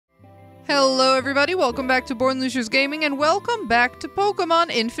Hello everybody, welcome back to Born Losers Gaming, and welcome back to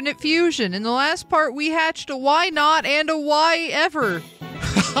Pokemon Infinite Fusion. In the last part, we hatched a why not and a why ever.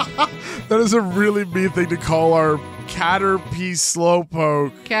 That is a really mean thing to call our Caterpie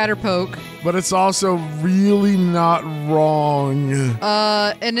Slowpoke. Caterpoke. But it's also really not wrong.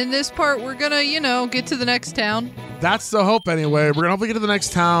 And in this part, we're gonna, get to the next town. That's the hope anyway. We're gonna hopefully get to the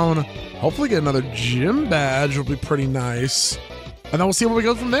next town. Hopefully get another gym badge, will be pretty nice. And then we'll see where we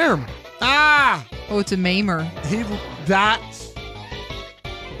go from there. Ah! Oh, it's a Mamer.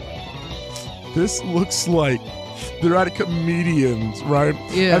 This looks like they're at a comedian's, right?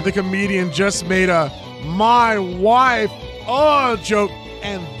 Yeah. And the comedian just made a "my wife" joke,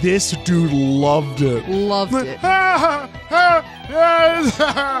 and this dude loved it. Loved it.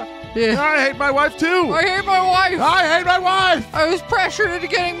 Yeah. I hate my wife too. I hate my wife. I hate my wife. I was pressured into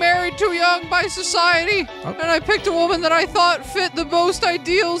getting married too young by society, and I picked a woman that I thought fit the most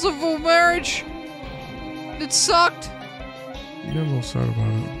ideals of a marriage. It sucked. You get a little sad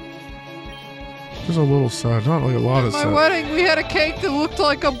about it. Just a little sad, not like a lot of sad. At my wedding, we had a cake that looked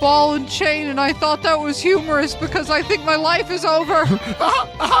like a ball and chain, and I thought that was humorous because I think my life is over.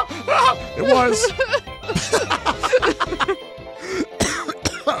 It was.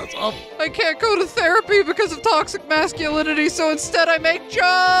 I can't go to therapy because of toxic masculinity, so instead I make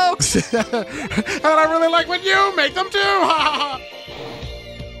jokes. And I really like when you make them too.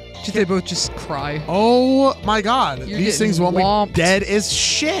 They both just cry. Oh my god. You're These things won't whomped. be dead as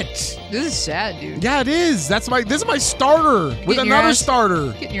shit. This is sad, dude. Yeah, it is. This is my starter with Getting your another ass-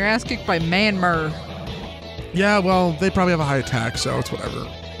 starter. Getting your ass kicked by Manmer. Yeah, well, they probably have a high attack, so it's whatever.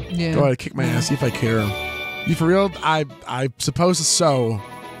 Yeah. Go ahead, kick my ass, see if I care. You for real? I suppose so.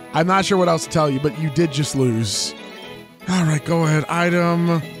 I'm not sure what else to tell you, but you did just lose. All right, go ahead.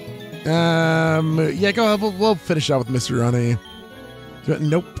 Item. Yeah, go ahead. We'll finish out with Mr. Runny.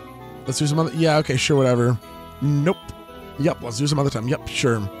 Nope. Let's do some other. Yeah, okay, sure, whatever. Nope. Yep, let's do some other time. Yep,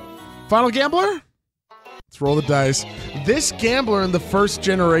 sure. Final Gambler? Let's roll the dice. This Gambler in the first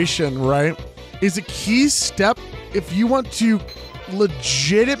generation, right, is a key step if you want to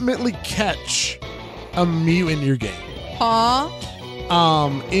legitimately catch a Mew in your game. Huh?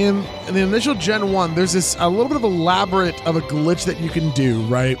 In the initial Gen 1, there's this a little bit of elaborate of a glitch that you can do,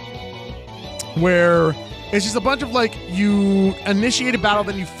 right? Where it's just a bunch of you initiate a battle,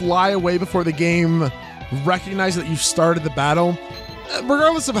 then you fly away before the game recognizes that you've started the battle.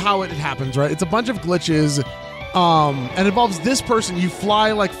 Regardless of how it happens, right? It's a bunch of glitches, and involves this person. You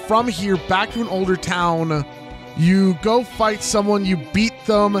fly from here back to an older town. You go fight someone, you beat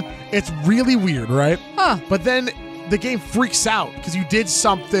them. It's really weird, right? Huh. But then the game freaks out because you did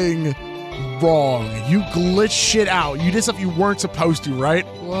something wrong. You glitched shit out. You did stuff you weren't supposed to, right?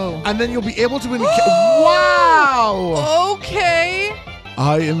 Whoa. And then you'll be able to Wow! Okay.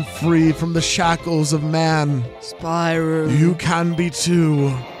 I am free from the shackles of man. Spyro. You can be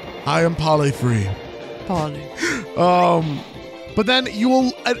too. I am polyfree. Polly. But then you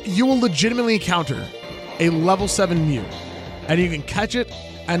will legitimately encounter a level 7 Mew, and you can catch it,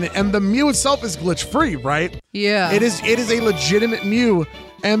 and the Mew itself is glitch free, right? Yeah. It is a legitimate Mew,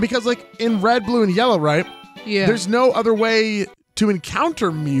 and because in red, blue, and yellow, right? Yeah. There's no other way to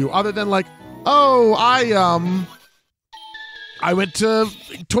encounter Mew other than I went to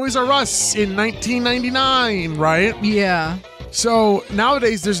Toys R Us in 1999, right? Yeah. So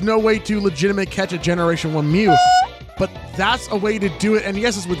nowadays there's no way to legitimately catch a Generation 1 Mew. But that's a way to do it, and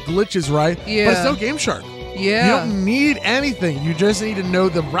yes, it's with glitches, right? Yeah. But it's no Game Shark. Yeah. You don't need anything. You just need to know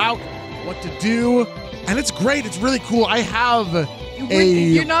the route, what to do, and it's great. It's really cool. I have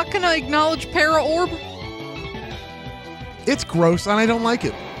You're not gonna acknowledge Para Orb? It's gross, and I don't like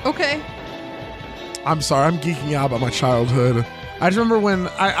it. Okay. I'm sorry. I'm geeking out about my childhood. I just remember when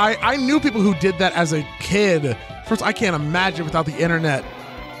I knew people who did that as a kid. First, I can't imagine without the internet.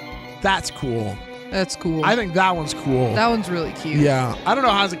 That's cool. That's cool. I think that one's cool. That one's really cute. Yeah. I don't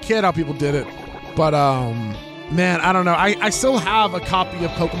know how as a kid how people did it, but man, I don't know. I still have a copy of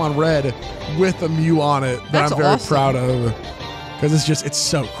Pokemon Red with a Mew on it that That's I'm very awesome. proud of. Because it's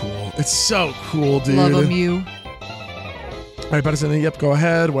so cool. It's so cool, dude. Love a Mew. All right, Better yep, go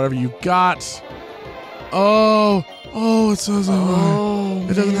ahead. Whatever you got. Oh, it says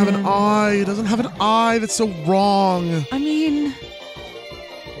it doesn't have an eye. It doesn't have an eye. That's so wrong. I mean,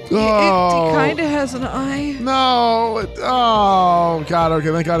 it Oh. kind of has an eye. No. Oh, God.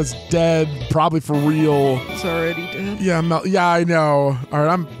 Okay, thank God it's dead. Probably for real. It's already dead. Yeah, yeah, I know. All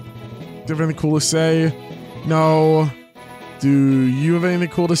right, do you have anything cool to say? No. Do you have anything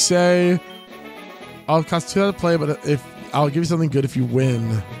cool to say? I'll cost 2 to play, but if I'll give you something good if you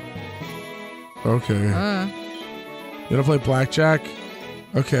win. Okay. You wanna play blackjack?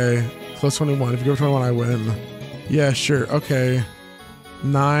 Okay. Close 21. If you go 21, I win. Yeah, sure. Okay.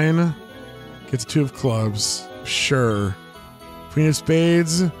 9 gets 2 of clubs. Sure. Queen of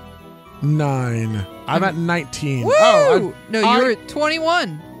spades. 9. I'm at 19. Woo! Oh, No, you're at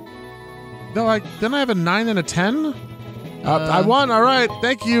 21. no, then I have a 9 and a 10. I won. All right.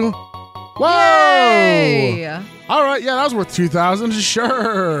 Thank you. Whoa! Yay! All right. Yeah, that was worth 2,000.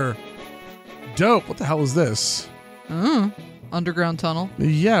 Sure. Dope. What the hell is this? Underground tunnel.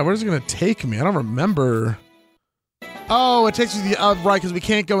 Yeah, where's it gonna take me? I don't remember. Oh, it takes you to the right, because we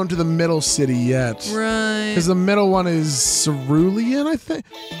can't go into the middle city yet. Right. Because the middle one is Cerulean, I think.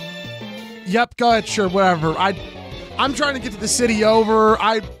 Yep, go ahead, sure, whatever. I'm trying to get to the city over.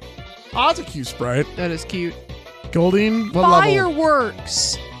 Oh, that's a cute sprite. That is cute. Goldine, what level?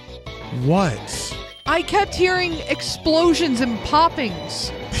 Fireworks. What? I kept hearing explosions and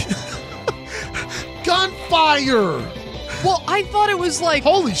poppings. Gunfire! Well, I thought it was like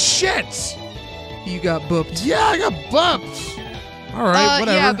Holy shit! you got booped. Yeah, I got bumped. All right,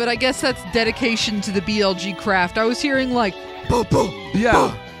 whatever. Yeah, but I guess that's dedication to the BLG craft. I was hearing like, Boom, boom.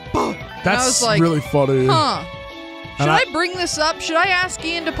 Yeah. Boom. That's I was like, really funny. huh. Should And I bring this up? Should I ask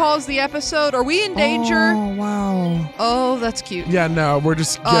Ian to pause the episode? Are we in danger? Oh, wow. Oh, that's cute. Yeah, no, we're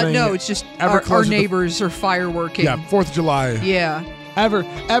just getting No, it's just ever our closer to- neighbors are fireworking. Yeah, 4th of July. Yeah. Ever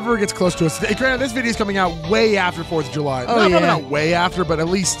gets close to us. Granted, this video is coming out way after 4th of July. Oh, No, probably yeah. not way after, but at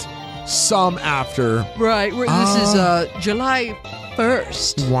least some after. Right. This is July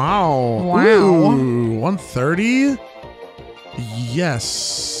 1st. Wow. Wow. Ooh, 130?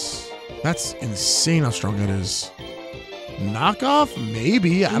 Yes. That's insane how strong that is. Knockoff?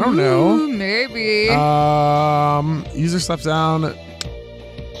 Maybe. I don't know. Ooh, maybe. User slaps down.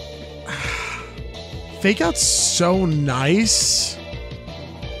 Fake out's so nice,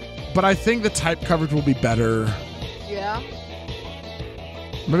 but I think the type coverage will be better. yeah.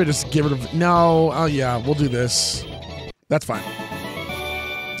 Maybe just get rid of. No. Oh yeah, we'll do this. That's fine.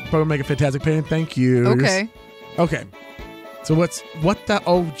 Probably make a fantastic painting. Thank you. Okay. Okay. So what the?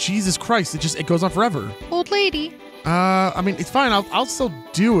 Oh Jesus Christ! It goes on forever. Old lady. I mean, it's fine. I'll still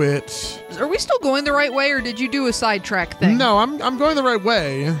do it. Are we still going the right way, or did you do a sidetrack thing? No, I'm going the right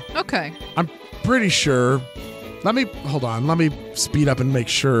way. Okay. I'm pretty sure. Hold on. Let me speed up and make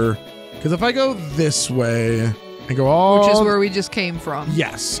sure. Because if I go this way and go all... Which is where we just came from.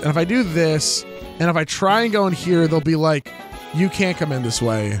 Yes. And if I do this, and if I try and go in here, they'll be like, you can't come in this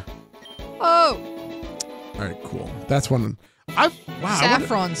way. Oh. All right, cool. That's one. Wow.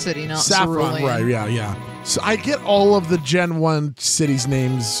 Saffron City, not Saffron, Cerulean. right, yeah. So I get all of the Gen 1 cities'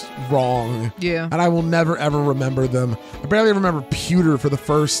 names wrong. Yeah. And I will never, ever remember them. I barely remember Pewter for the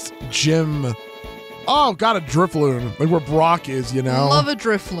first gym. Oh, got a Drifloon. Like where Brock is, you know? Love a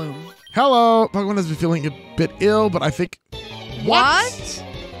Drifloon. Hello. Pokemon has been feeling a bit ill, but I think... What?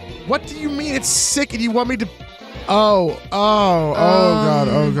 What do you mean it's sick and you want me to... Oh,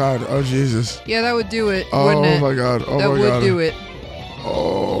 God, oh, Jesus. Yeah, that would do it, Oh, wouldn't it? my God, oh, that my would God. do it.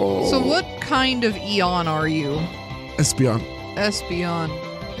 Oh. So what kind of Eon are you? Espeon. Espeon.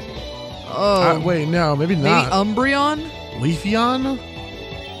 Oh. Wait, no, maybe Maybe not. Umbreon? Leafeon?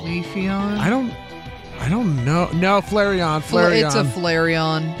 Leafeon? I don't know. No, Flareon. It's a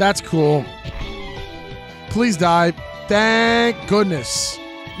Flareon. That's cool. Please die. Thank goodness.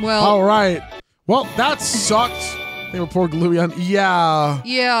 Well, All right. Well, that sucked. They were poor Glueon. Yeah.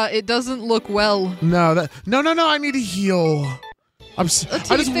 yeah, it doesn't look well. No. I need to heal. I just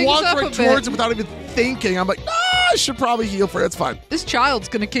things walked up right a bit. towards it without even thinking. I'm like, I should probably heal for it. It's fine. This child's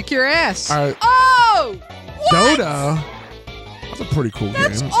gonna kick your ass. All right. Oh! What? Dota. That's a pretty cool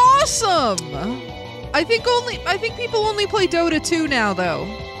That's game. awesome! I think people only play Dota 2 now, though.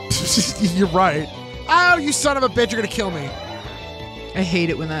 You're right. Oh, you son of a bitch! You're gonna kill me. I hate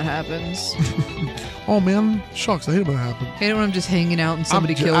it when that happens. Oh man, shucks! I hate it when that happens. I hate it when I'm just hanging out and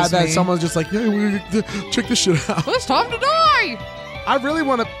somebody kills me. Someone's just like, yeah, check this shit out. Well, it's time to die! I really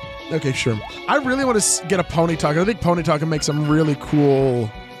want to. Okay, sure. I really want to get a Ponyta. I think Ponyta can make some really cool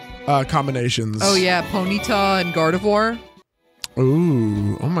combinations. Oh yeah, Ponyta and Gardevoir.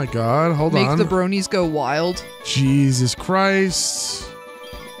 Ooh. Oh my God. Hold Make on. the bronies go wild. Jesus Christ.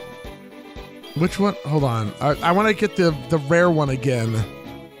 Which one? Hold on. I want to get the rare one again.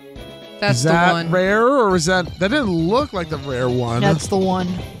 That's Is that the one. rare or is that didn't look like the rare one? That's the one.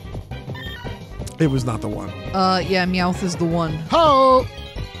 It was not the one. Yeah, Meowth is the one. Hello.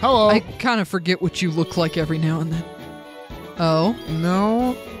 Hello. I kind of forget what you look like every now and then. Oh,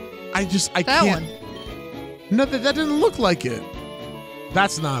 No. I that can't. one. No, that didn't look like it.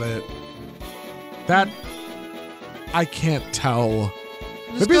 That's not it. That I can't tell.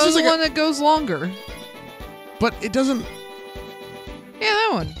 Just Maybe it's go just the like one that goes longer. But it doesn't. Yeah, that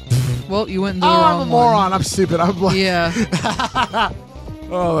one. Well, you went into the Oh, wrong I'm a moron. one. I'm stupid. I'm like, Yeah.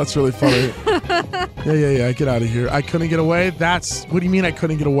 oh, that's really funny. Yeah. Get out of here. I couldn't get away. What do you mean I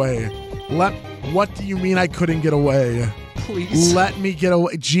couldn't get away? What do you mean I couldn't get away? Please. Let me get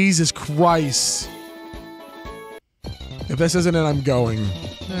away. Jesus Christ. If this isn't it, I'm going.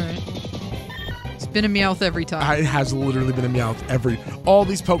 All right. It's been a Meowth every time. It has literally been a Meowth all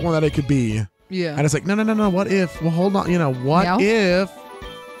these Pokemon that it could be. Yeah. And it's like, no. What if? Well, hold on. What Meowth? if?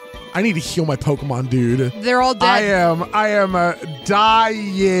 I need to heal my Pokemon, dude. They're all dead. I am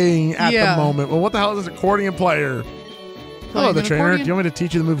dying at Yeah. the moment. Well, what the hell is this accordion player? Hello, the an trainer. accordion? Do you want me to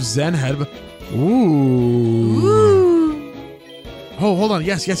teach you the move Zen Head? Ooh. Ooh. Oh, hold on.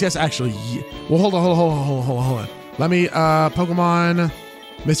 Yes. Actually, well, hold on. Let me, Pokemon,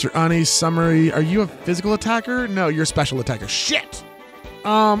 Mr. Uni, summary. Are you a physical attacker? No, you're a special attacker. Shit.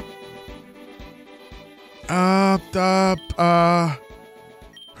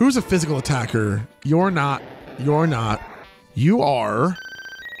 Who's a physical attacker? You're not. You are.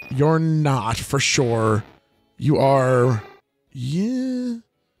 You're not, for sure. You are. Yeah.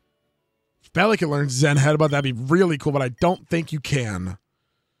 If Belly can learn Zen Headbutt, that'd be really cool, but I don't think you can.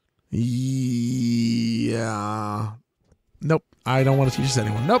 Yeah. Nope. I don't want to teach this to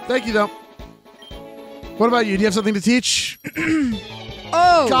anyone. Nope. Thank you, though. What about you? Do you have something to teach?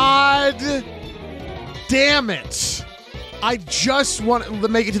 Oh. God damn it. I just want to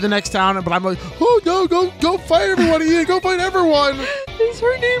make it to the next town, but I'm like, oh, no, go fight everyone, Ian. Go fight everyone. Is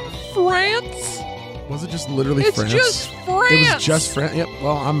her name France? Was it just literally It's France? just France. It was just France. Yep.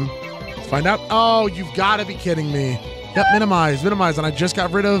 Well, let's find out. Oh, you've got to be kidding me. Yep. Minimize. And I just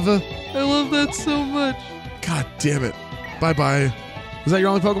got rid of. I love that so much. God damn it. Bye. Was that your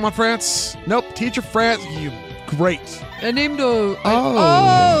only Pokemon, France? Nope. Teacher France. You great. I named a. Oh.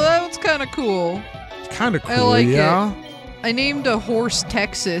 That one's kind of cool. Kind of cool. I like yeah. I named a horse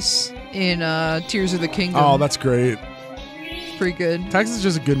Texas in Tears of the Kingdom. Oh, that's great. It's pretty good. Texas is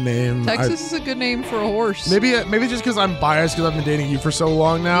just a good name. Texas is a good name for a horse. Maybe just because I'm biased because I've been dating you for so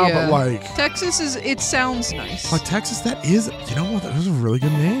long now, Yeah. but like. Texas it sounds nice. Like Texas, that is, you know what? That is a really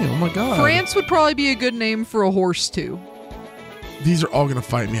good name. Oh my god. France would probably be a good name for a horse too. These are all gonna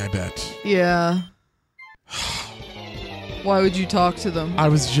fight me, I bet. Yeah. Why would you talk to them? I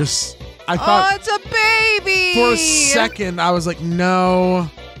thought it's a baby! for a second, I was like, no,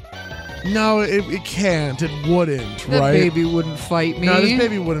 it can't. It wouldn't, That right? baby wouldn't fight me. No, this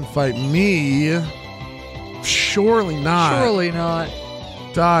baby wouldn't fight me. Surely not. Surely not.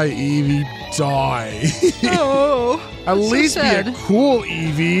 Die, Eevee, die. Oh. At that's so least be sad. a cool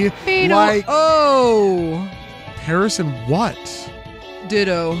Eevee. Hey, no- Like Oh. Harrison what?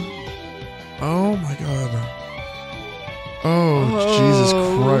 Ditto. Oh my god. Oh, Jesus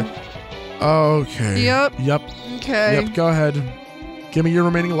Christ. Okay. Yep. Okay. Yep, go ahead. Give me your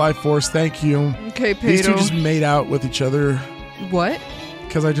remaining life force. Thank you. Okay, These two Pato. just made out with each other What?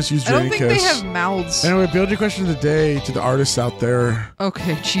 because I just used I don't Draining think Kiss. they have mouths. Anyway, build your question of the day to the artists out there.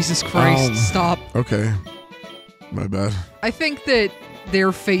 Okay, Jesus Christ. Stop. Okay. My bad. I think that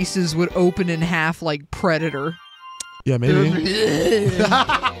their faces would open in half like Predator. Yeah, maybe.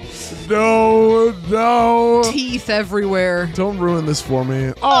 No. Teeth everywhere. Don't ruin this for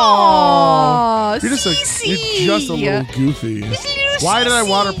me. Aww, You're just a little goofy. Why did I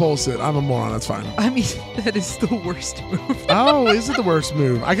water pulse it? I'm a moron. That's fine. I mean, that is the worst move. Oh, is it the worst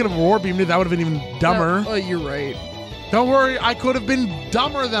move? I could have war beamed it. That would have been even dumber. Oh, you're right. Don't worry. I could have been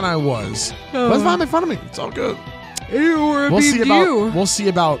dumber than I was. Oh. Let's not make fun of me. It's all good. Ew, We'll see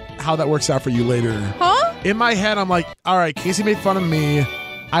about how that works out for you later. Huh? In my head, I'm like, all right, Casey made fun of me.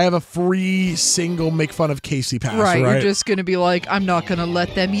 I have a free single make fun of Casey pass. Right, you're just gonna be like, I'm not gonna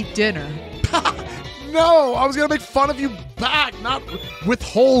let them eat dinner. No, I was gonna make fun of you back, not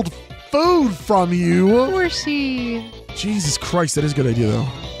withhold food from you. Horsey. Jesus Christ, that is a good idea though.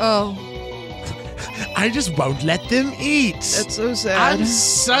 Oh, I just won't let them eat. that's so sad. I'm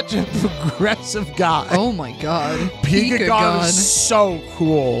such a progressive guy. Oh my god. Pikagon is so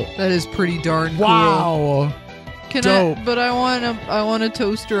cool. That is pretty darn cool. Wow. Dope. But I want a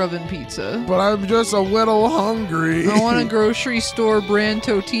toaster oven pizza. But I'm just a little hungry. I want a grocery store brand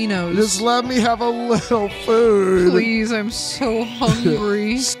Totino's. Just let me have a little food. Please, I'm so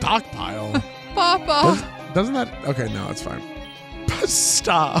hungry. Stockpile. Papa. Doesn't that? Okay, no, it's fine.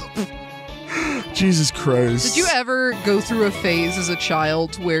 Stop. Jesus Christ. Did you ever go through a phase as a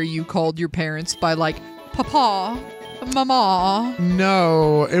child where you called your parents by like Papa, Mama?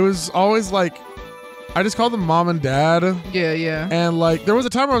 No, it was always like I just called them mom and dad. Yeah. And like there was a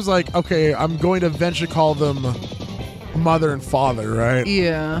time where I was like, okay, I'm going to eventually call them mother and father, right?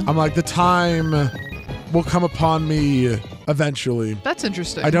 Yeah. I'm like, the time will come upon me eventually. That's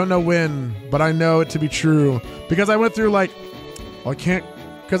interesting. I don't know when, but I know it to be true because I went through like, well, I can't,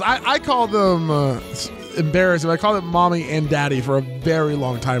 because I call them embarrassing. I call them mommy and daddy for a very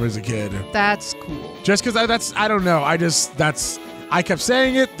long time as a kid. That's cool. Just because I don't know. I kept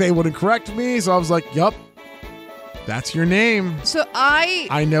saying it. They wouldn't correct me. So I was like, yup, that's your name. So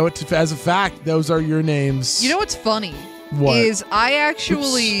I know it as a fact. Those are your names. You know what's funny? What? Is I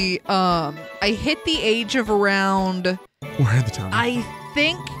actually, I hit the age of around, We're at the time. I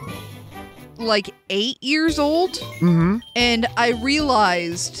think, like 8 years old. Mm-hmm. And I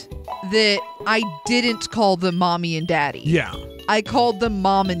realized that I didn't call them mommy and daddy. Yeah. I called them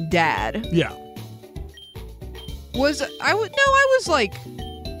mom and dad. Yeah.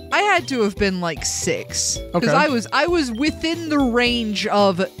 I had to have been like 6. Because Okay. I was within the range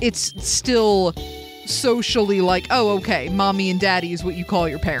of it's still socially like, oh, okay, mommy and daddy is what you call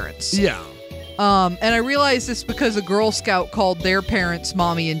your parents. Yeah. And I realized this because a Girl Scout called their parents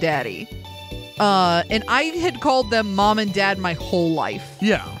mommy and daddy. And I had called them mom and dad my whole life.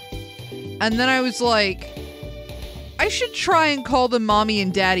 Yeah. And then I was like, I should try and call them mommy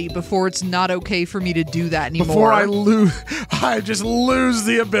and daddy before it's not okay for me to do that anymore. Before I just lose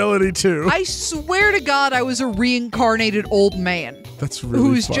the ability to. I swear to God, I was a reincarnated old man. That's really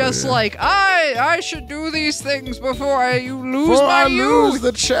who's funny. just like, I should do these things before you lose Before my I youth. lose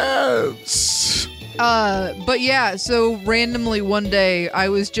the chance. But yeah, so randomly one day I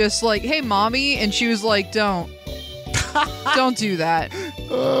was just like, hey, mommy, and she was like, don't do that.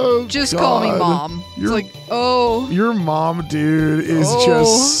 Oh, Just God. call me mom. It's like, oh, Your mom, dude, is Oh.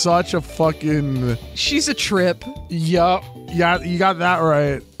 just such a fucking. she's a trip. Yup. Yeah, you got that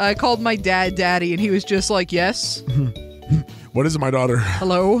right. I called my dad daddy, and he was just like, yes, What is it, my daughter?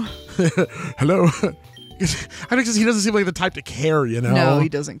 hello. Hello. I think because he doesn't seem like the type to care, you know? No, he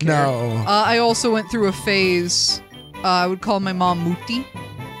doesn't care. No. I also went through a phase. I would call my mom Mutti.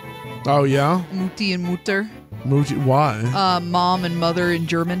 Oh, yeah? Mutti and Mutter. Why? Mom and mother in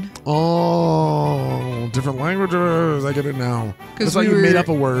German. Oh, different languages. I get it now. 'Cause It's like we you made were- up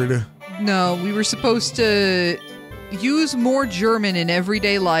a word. No, we were supposed to use more German in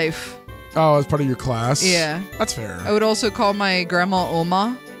everyday life. Oh, as part of your class? Yeah. That's fair. I would also call my grandma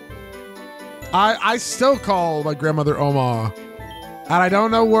Oma. I still call my grandmother Oma. And I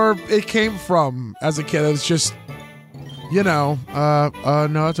don't know where it came from as a kid. It was just, no,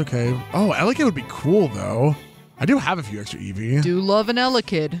 it's okay. Oh, Elegant would be cool, though. I do have a few extra Eevee. Do love an Ella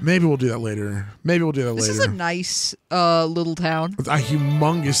kid. Maybe we'll do that later. This is a nice little town. It's a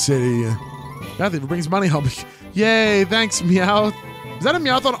humongous city. That it brings money home. Yay, thanks, Meowth. Is that a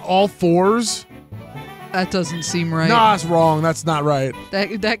Meowth on all fours? That doesn't seem right. No, that's wrong. That's not right.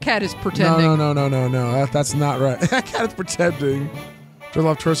 That cat is pretending. No. That's not right. That cat is pretending. Drill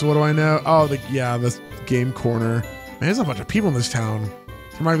off tourist, what do I know? Oh, the game corner. Man, there's a bunch of people in this town.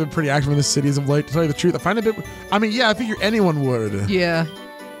 There might have been pretty active in the cities of late. To tell you the truth, I find it a bit. I mean, yeah, I figure anyone would. Yeah.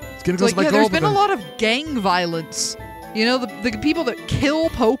 It's getting close Like, to my yeah, goal. there's but been a then- lot of gang violence. You know, the people that kill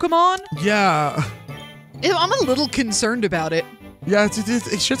Pokemon? Yeah. I'm a little concerned about it. Yeah,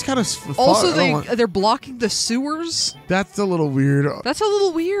 it's just kind of. Also, they're blocking the sewers. That's a little weird. That's a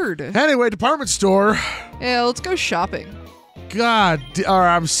little weird. Anyway, department store. Yeah, let's go shopping. God, all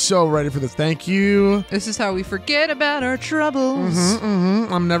right, I'm so ready for this. Thank you. This is how we forget about our troubles.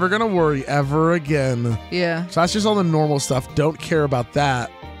 I'm never gonna worry ever again. Yeah. So that's just all the normal stuff. Don't care about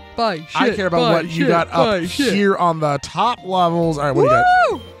that. Buy shit. I care about what you got up here on the top levels. All right, what do you got?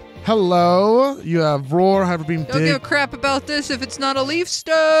 Woo! Hello, you have Roar, Hyper Beam, Don't give a Dig, crap about this if it's not a leaf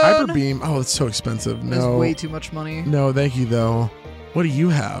stone. Hyper Beam. Oh, it's so expensive. That's No, way too much money. no, thank you though. What do you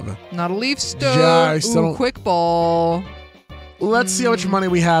have? Not a leaf stone. Yeah, I still Ooh, don't- quick ball. Let's see how much money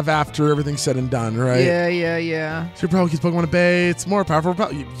we have after everything's said and done, right? Yeah. So your Pro keeps Pokemon at bay. It's more powerful.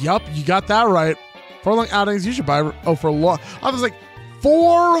 Yup, you got that right. 4 long outings, you should buy. Oh, for long. I was like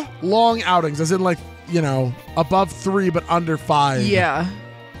 4 long outings, as in like, above 3 but under 5. Yeah.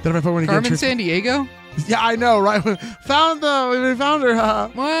 Then if I Pokemon Carmen again. San Diego? Yeah, I know, right? We found her. Huh?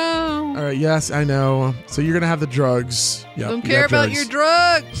 Wow. All right, yes, I know. So you're gonna have the drugs. Yep, Don't you care got about drugs. your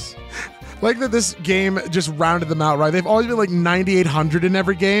drugs. Like that this game just rounded them out, right? They've always been like 9,800 in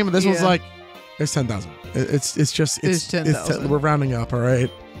every game. And this one's Yeah. like, it's 10,000. It's 10,000. We're rounding up, all right?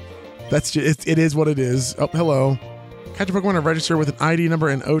 That's just, it is what it is. Oh, hello. Catch a Pokemon and register with an ID number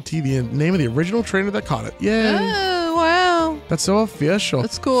and OT, the name of the original trainer that caught it. Yay. Oh, wow. That's so official.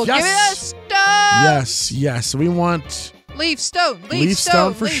 That's cool. Yes. Give me that stone. Yes. We want Leaf stone. Leaf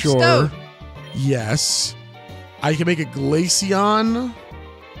Stone for Leaf sure. Stone. Yes. I can make a Glaceon.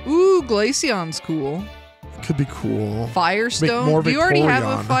 Ooh, Glaceon's cool. could be cool. Firestone? more Do you already have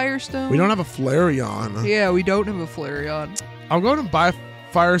a Vaporeon. Firestone? We don't have a Flareon. Yeah, we don't have a Flareon. I'll go ahead and buy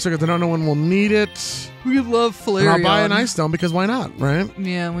Firestone because I don't know when we'll need it. We love Flareon. And I'll buy an Ice Stone because why not, right?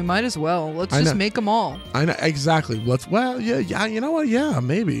 Yeah, we might as well. Let's I just know. make them all. I know exactly. Yeah. You know what? Yeah,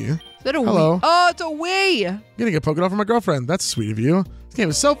 maybe. Is that a Hello. Wii? Oh, it's a Wii. I'm gonna get Pokemon for my girlfriend. That's sweet of you. This game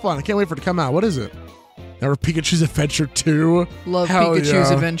is so fun. I can't wait for it to come out. What is it? Now Pikachu's Adventure 2. Love Hell Pikachu's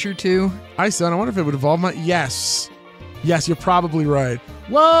yeah. Adventure 2. Ice Stone. I wonder if it would evolve my. Yes, you're probably right.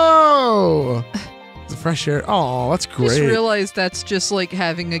 Whoa! It's a fresh air. Oh, that's great. Just realized that's just like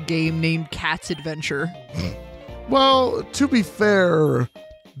having a game named Cat's Adventure. Well, to be fair,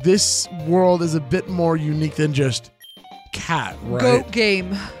 this world is a bit more unique than just cat, right? Goat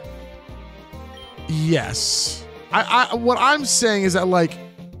game. Yes. What I'm saying is that like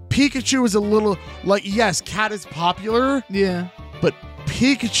Pikachu is a little like yes, cat is popular, Yeah. but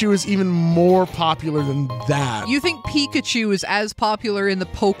Pikachu is even more popular than that. You think Pikachu is as popular in the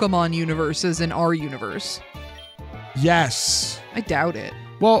Pokemon universe as in our universe? Yes. I doubt it.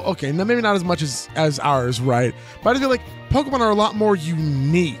 Well, okay, now maybe not as much as ours, right? But I feel like Pokemon are a lot more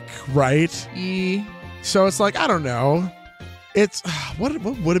unique, right? Yeah. So it's like I don't know. It's what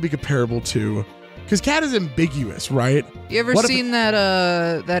would it be comparable to? Because cat is ambiguous, right? You ever What if seen that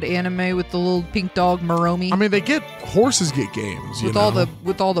anime with the little pink dog Maromi? I mean, horses get games, you with know?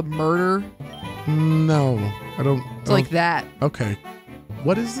 all the murder. No, I don't. It's like that. Okay,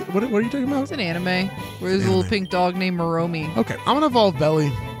 what is it? What are you talking about? It's an anime where there's a little pink dog named Maromi. Okay, I'm gonna evolve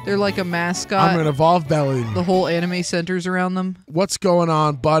Belly. They're like a mascot. I'm gonna evolve Belly. The whole anime centers around them. What's going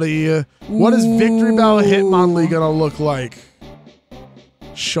on, buddy? What is Victory Bell Hitmonlee gonna look like?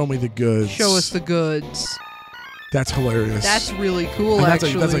 Show me the goods. Show us the goods. That's hilarious. That's really cool, And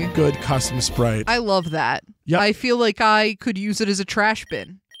actually. that's a good custom sprite. I love that. Yep. I feel like I could use it as a trash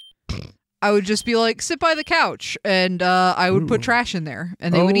bin. I would just be like, sit by the couch, and I would put trash in there,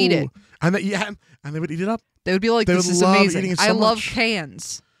 and they would eat it. And they would eat it up. They would be like, They this would is love amazing. eating it so I love much.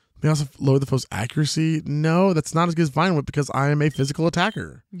 cans. They also lower the foe's accuracy. No, that's not as good as Vine Whip because I am a physical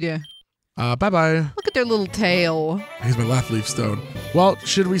attacker. Yeah. Bye-bye. Look at their little tail. Here's my left leaf stone. Well,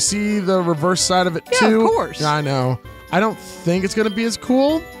 should we see the reverse side of it Yeah, too? of course. Yeah, I know. I don't think it's going to be as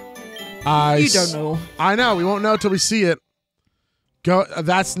cool. You don't know. I know. We won't know till we see it. Go.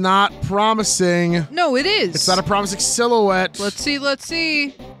 That's not promising. No, it is. It's not a promising silhouette. Let's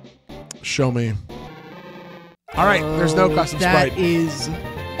see. Show me. All right. There's no custom sprite. That is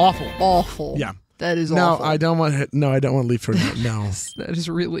Awful. awful. Yeah. That is No, awful. I don't want. No, I don't want leaf for now. No. That is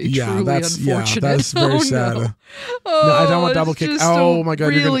really, Yeah, truly that's unfortunate. that's very Oh, sad. No. No, I don't want it's double kick. just Oh a my God,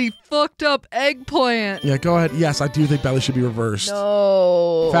 you're gonna- really fucked up eggplant. Yeah, go ahead. Yes, I do think Belly should be reversed.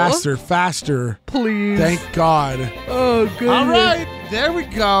 No. Faster. Please. Thank God. Oh, goodness. All right, there we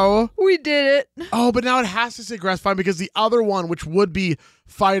go. We did it. Oh, but now it has to say grass fine because the other one, which would be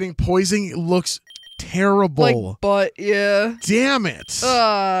fighting poison, looks terrible. Like, but yeah. Damn it.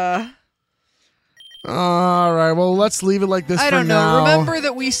 Uh, All right, well, let's leave it like this I for don't know. now. Remember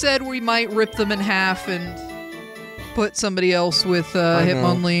that we said we might rip them in half and put somebody else with I know.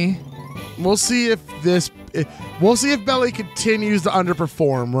 Hitmonlee. We'll see if we'll see if Belly continues to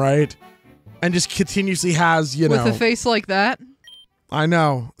underperform, right? And just continuously has, With a face like that? I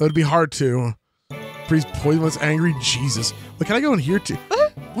know. That would be hard to. Freeze poisonless angry. Jesus. What can I go in here to?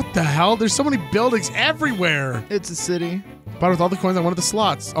 What the hell? There's so many buildings everywhere. It's a city. But with all the coins, I wanted the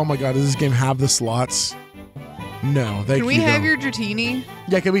slots. Oh my God, does this game have the slots? No, thank you. Can we have though. your Dratini?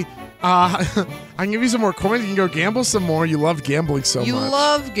 Yeah, can we? I can give you some more coins. You can go gamble some more. You love gambling so You much.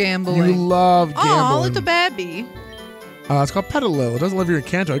 love gambling. You love gambling. Oh, little babby. It's called Petalil. It doesn't live here in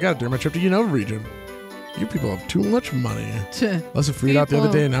Kanto. I got it during my trip to Unova region. You people have too much money. Lesson freed out the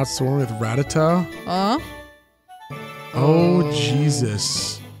other day and now it's swarming with Rattata. Oh,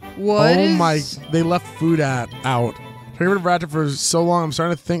 Jesus. What Oh is- my, they left food out. Trying to get rid of Rattata for so long, I'm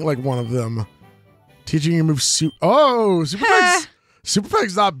starting to think like one of them. Teaching you to move Super Peg's. Super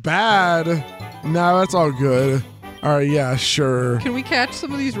Peg's not bad. No, that's all good. All right, yeah, sure. Can we catch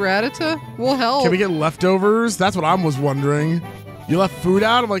some of these Rattata? We'll help. Can we get leftovers? That's what I was wondering. You left food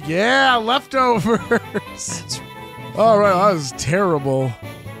out? I'm like, yeah, leftovers. All right, that was terrible.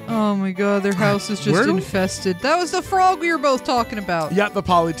 Oh my God, their house is just Where do we- infested. That was the frog we were both talking about. Yeah, the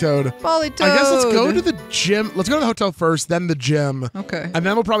Polytoad. Polytoad. I guess let's go to the gym. Let's go to the hotel first, then the gym. Okay. And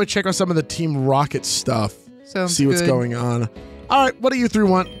then we'll probably check out some of the Team Rocket stuff. Sounds See what's good. going on. All right, what do you three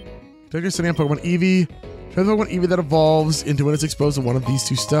want? Take your sitting on Pokemon Eevee. Try the Pokemon Eevee that evolves into when it's exposed to one of these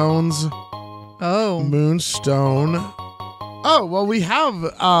two stones. Oh. Moonstone. Oh, well, we have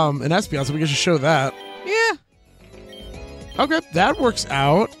an Espeon, so we can just show that. Yeah. Okay, that works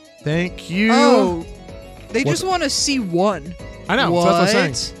out. Thank you. Oh. They just want to see one. I know. What? So that's what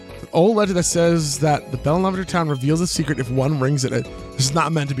I'm saying. Old legend that says that the bell in Lavender Town reveals a secret if one rings it. This is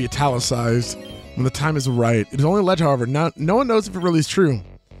not meant to be italicized. When the time is right. It is only alleged, however. No one knows if it really is true.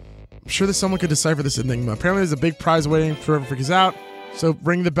 I'm sure that someone could decipher this enigma. Apparently there's a big prize waiting for whoever figures out. So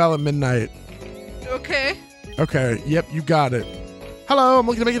ring the bell at midnight. Okay. Okay. Yep, you got it. Hello, I'm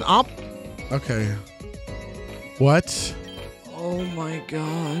looking to make an op. Okay. What? Oh my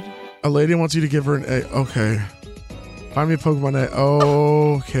god. A lady wants you to give her an A. Okay. Find me a Pokemon A.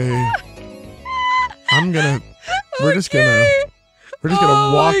 Okay. We're just gonna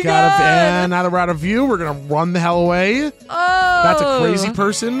walk out of view. We're gonna run the hell away. Oh. That's a crazy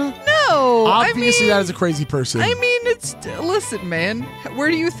person. No. Obviously, that is a crazy person. I mean, listen, man. Where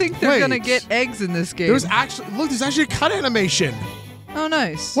do you think they're gonna get eggs in this game? There's actually a cut animation. Oh,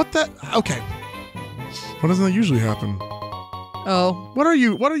 nice. What the? Okay. What doesn't that usually happen? Oh. What are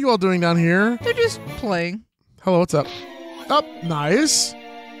you all doing down here? They're just playing. Hello, what's up? Oh, nice.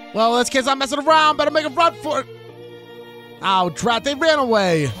 Well, this kid's not messing around. Better make a run for it. Oh, drat, they ran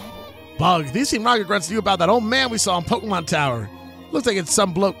away. Bug, these Team Rocket grunts knew about that old man we saw in Pokemon Tower. Looks like it's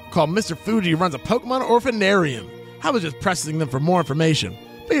some bloke called Mr. Fuji who runs a Pokemon orphanarium. I was just pressing them for more information,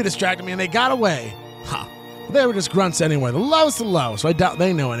 but you distracted me and they got away. Huh. They were just grunts anyway, the lowest of low, so I doubt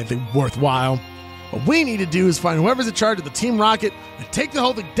they know anything worthwhile. What we need to do is find whoever's in charge of the Team Rocket and take the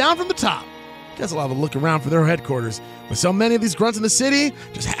whole thing down from the top. Guess I'll have a look around for their headquarters. With so many of these grunts in the city,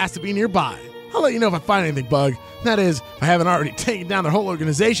 just has to be nearby. I'll let you know if I find anything, Bug. That is, if I haven't already taken down their whole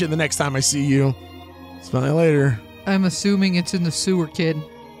organization the next time I see you. Smell you later. I'm assuming it's in the sewer, kid.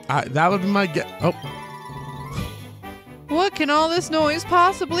 That would be my guess. Oh. What can all this noise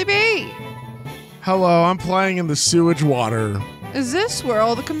possibly be? Hello, I'm playing in the sewage water. Is this where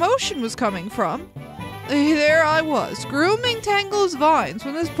all the commotion was coming from? There I was, grooming Tangle's vines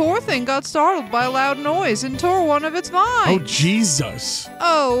when this poor thing got startled by a loud noise and tore one of its vines. Oh, Jesus.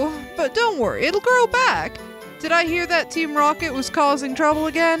 Oh, but don't worry, it'll grow back. Did I hear that Team Rocket was causing trouble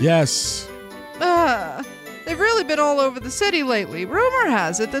again? Yes. They've really been all over the city lately. Rumor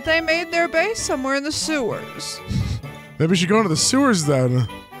has it that they made their base somewhere in the sewers. Maybe we should go into the sewers then.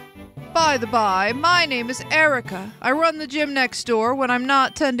 By the by, my name is Erica. I run the gym next door when I'm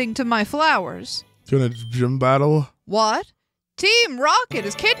not tending to my flowers. Doing a gym battle? What? Team Rocket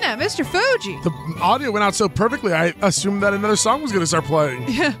has kidnapped Mr. Fuji. The audio went out so perfectly, I assumed that another song was going to start playing.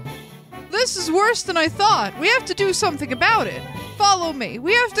 Yeah. This is worse than I thought. We have to do something about it. Follow me.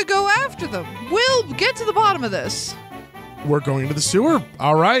 We have to go after them. We'll get to the bottom of this. We're going into the sewer.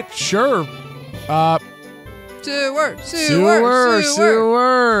 All right, sure. Sewer.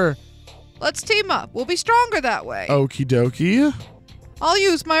 Let's team up. We'll be stronger that way. Okie dokie. I'll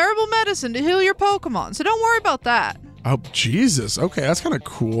use my herbal medicine to heal your Pokemon, so don't worry about that. Oh, Jesus. Okay, that's kind of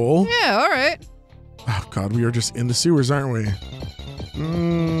cool. Yeah, all right. Oh, God, we are just in the sewers, aren't we?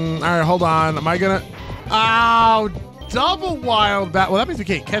 All right, hold on. Am I gonna... Oh, double wild bat. Well, that means we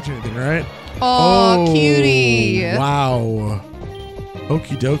can't catch anything, right? Oh, cutie. Wow.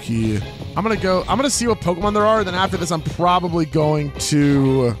 Okie dokie. I'm gonna see what Pokemon there are, then after this, I'm probably going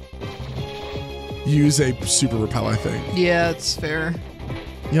to use a Super Repel, I think. Yeah, it's fair.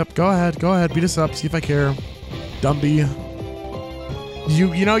 Yep, go ahead. Beat us up, see if I care. Dumby.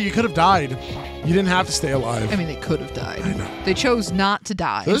 You know, you could have died. You didn't have to stay alive. I mean, they could have died. I know. They chose not to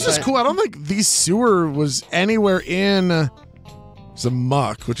die. So this is cool. I don't think the sewer was anywhere in the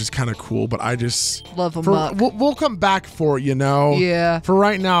muck, which is kind of cool, but I just... Love a muck. We'll come back for it, you know? Yeah. For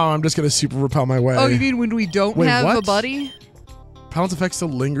right now, I'm just going to Super Repel my way. Oh, you mean when we don't have a buddy? Balance effect still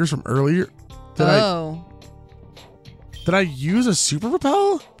lingers from earlier. Did I use a Super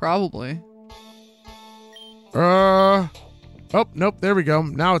Repel? Probably. Oh, nope. There we go.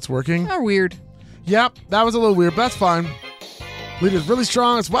 Now it's working. How weird. Yep, that was a little weird, but that's fine. Leader's really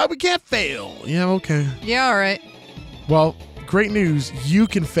strong. That's why we can't fail. Yeah, okay. Yeah, all right. Well, great news. You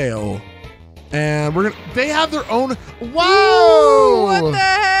can fail. And they have their own... Whoa! Ooh, what the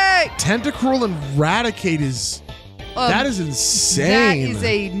heck? Tentacruel and Raticate is... that is insane. That is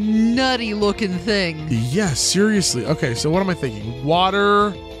a nutty looking thing. Yeah, seriously. Okay, so what am I thinking?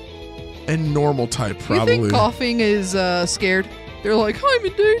 Water and normal type, probably. You think Coughing is scared? They're like, I'm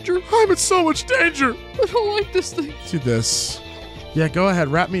in danger. I'm in so much danger. I don't like this thing. See this. Yeah, go ahead.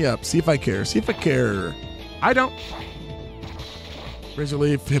 Wrap me up. See if I care. I don't. Razor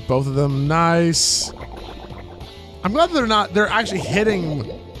Leaf, hit both of them. Nice. I'm glad they're actually hitting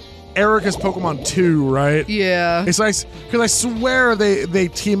Erica's Pokemon too, right? Yeah. It's nice because I swear they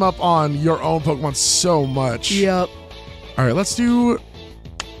team up on your own Pokemon so much. Yep. All right, let's do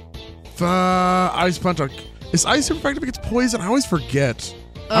Ice Punch. Is Ice effective against poison? I always forget.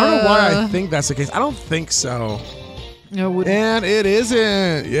 I don't know why I think that's the case. I don't think so. No, it wouldn't. And it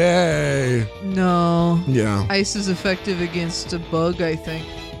isn't. Yay. No. Yeah. Ice is effective against a bug, I think.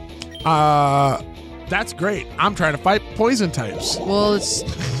 That's great. I'm trying to fight poison types. Well,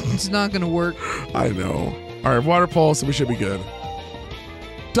 it's not gonna work. I know. All right, water pulse, and we should be good.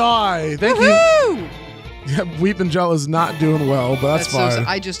 Die. Thank you. Woohoo! Yeah, Weeping Gel is not doing well, but that's fine. So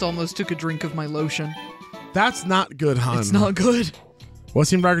I just almost took a drink of my lotion. That's not good, hon. It's not good. What's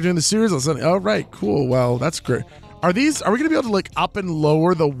Team Rocket doing in the sewers? Oh, right. Cool. Well, that's great. Are we going to be able to, like, up and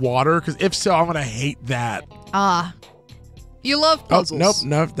lower the water? Because if so, I'm going to hate that. You love puzzles. Oh,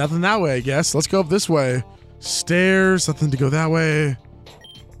 nope. Nothing that way, I guess. Let's go up this way. Stairs. Nothing to go that way.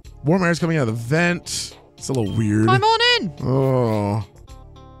 Warm air's coming out of the vent. It's a little weird. Climb on in. Oh.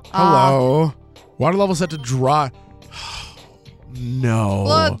 Hello. Water level set to dry. No.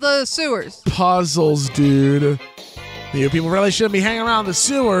 Flood the sewers. Puzzles, dude. You people really shouldn't be hanging around the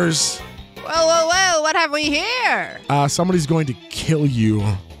sewers. Well, what have we here? Somebody's going to kill you.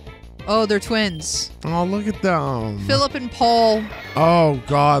 Oh, they're twins. Oh, look at them. Philip and Paul. Oh,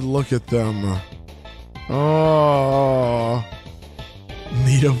 God, look at them. Oh.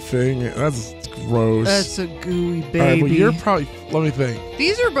 Nidoking. That's gross. That's a gooey baby. All right, well, you're probably... Let me think.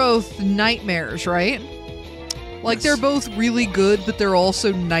 These are both nightmares, right? Like, Yes. they're both really good, but they're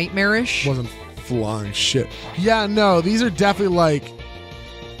also nightmarish. Wasn't flying shit. Yeah, no, these are definitely like...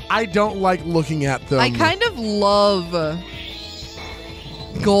 I don't like looking at them. I kind of love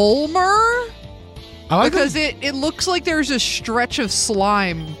Golmer. I like Because them. it looks like there's a stretch of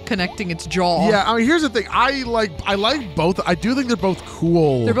slime connecting its jaw. Yeah, I mean, here's the thing. I like both. I do think they're both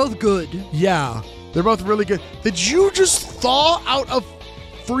cool. They're both good. Yeah, they're both really good. Did you just thaw out of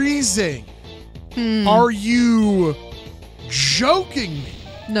freezing? Are you joking me?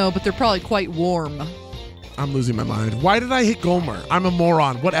 No, but they're probably quite warm. I'm losing my mind. Why did I hit Gomer? I'm a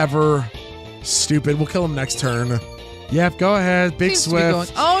moron. Whatever. Stupid. We'll kill him next turn. Yep, go ahead. Big Seems to be going-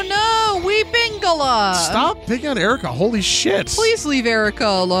 Swift. Oh no, Weepingala! Stop picking on Erica. Holy shit. Please leave Erica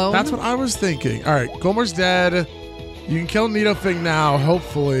alone. That's what I was thinking. All right, Gomer's dead. You can kill Nidoking now,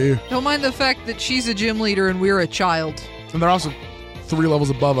 hopefully. Don't mind the fact that she's a gym leader and we're a child. And they're also 3 levels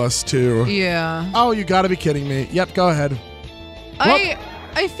above us, too. Yeah. Oh, you gotta be kidding me. Yep, go ahead.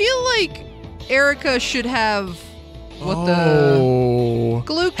 I feel like Erica should have the Oh.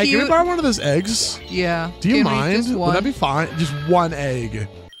 glue Hey, can we cute. borrow one of those eggs? Yeah. Do you Give me mind? just Would one. that be fine? Just one egg.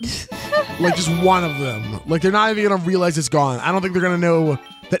 Like, just one of them. Like, they're not even gonna realize it's gone. I don't think they're gonna know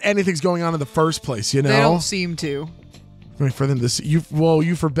that anything's going on in the first place, you know? They don't seem to. Wait for them to see. You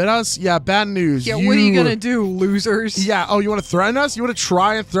forbid us? Yeah, bad news. Yeah, what are you gonna do, losers? Yeah, oh, you wanna threaten us? You wanna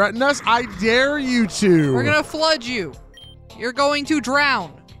try and threaten us? I dare you to. We're gonna flood you. You're going to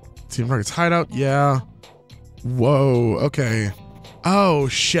drown. Team Rocket's hideout, yeah. Whoa, okay. Oh,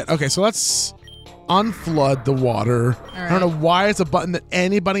 shit. Okay, so let's unflood the water. I don't know why it's a button that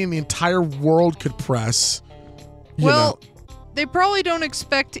anybody in the entire world could press. You Well, know. they probably don't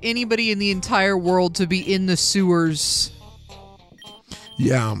expect anybody in the entire world to be in the sewers.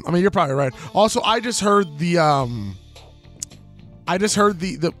 Yeah, I mean, you're probably right. Also, I just heard the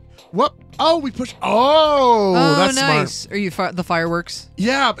what? Oh, we pushed. Oh, that's nice. smart. Are you the fireworks?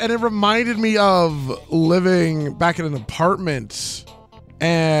 Yeah, and it reminded me of living back in an apartment,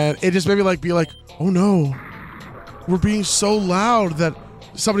 and it just made me be like, oh no, we're being so loud that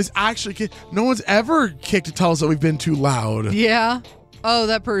somebody's actually no one's ever kicked to tell us that we've been too loud. Yeah. Oh,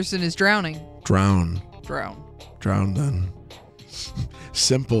 that person is drowning. Drown then.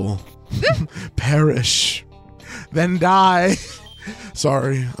 Simple. Perish, then die.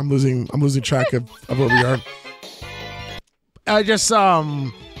 Sorry, I'm losing track of where we are. I just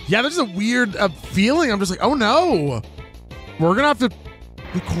yeah, there's a weird feeling. I'm just like, oh no, we're gonna have to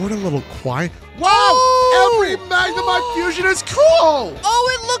record a little quiet. Wow, every Magnemite fusion is cool.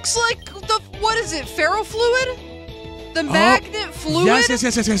 Oh, it looks like what is it? Ferrofluid? The magnet fluid?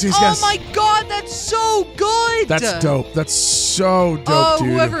 Yes. Oh my god, that's so good. That's dope. That's so dope, dude.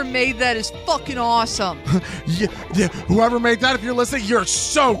 Whoever made that is fucking awesome. yeah, whoever made that, if you're listening, you're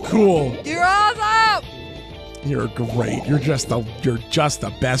so cool. You're awesome. You're great. You're just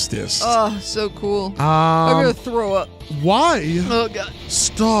the bestest. Oh, so cool. I'm gonna throw up. Why? Oh god.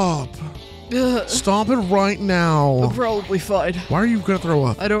 Stop. Ugh. Stop it right now. I'm probably fine. Why are you gonna throw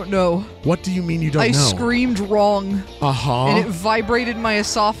up? I don't know. What do you mean you don't know? I screamed wrong. Uh-huh. And it vibrated my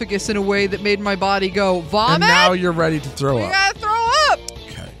esophagus in a way that made my body go, vomit? And now you're ready to throw We up. gotta throw up!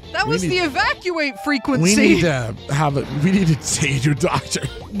 Okay. That was the evacuate frequency. We need to have it. We need to take you to a doctor.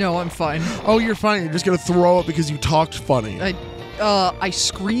 No, I'm fine. Oh, you're fine. You're just gonna throw up because you talked funny. I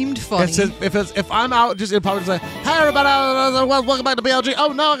screamed funny. If I'm out, just it'd probably say, "Hey everybody, welcome back to BLG."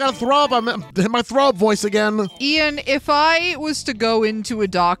 Oh no, I gotta throw up. I'm in my throw up voice again. Ian, if I was to go into a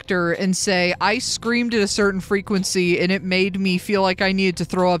doctor and say I screamed at a certain frequency and it made me feel like I needed to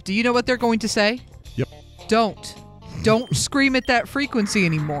throw up, do you know what they're going to say? Yep. Don't scream at that frequency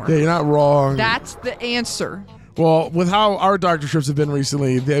anymore. Yeah, you're not wrong. That's the answer. Well, with how our doctor trips have been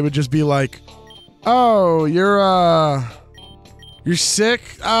recently, they would just be like, "Oh, you're sick.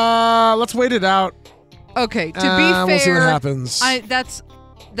 Let's wait it out." Okay, to be fair, we'll see what happens.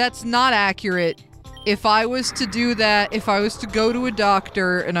 That's not accurate. If I was to do that, if I was to go to a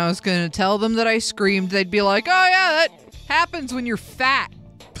doctor and I was going to tell them that I screamed, they'd be like, "Oh yeah, that happens when you're fat."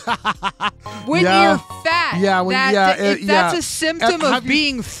 When you're fat. Yeah, that's a symptom of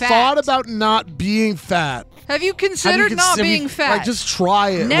being fat. Thought about not being fat. Have you considered not being fat? Like, just try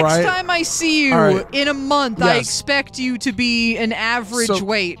it, Next right? time I see you in a month, I expect you to be an average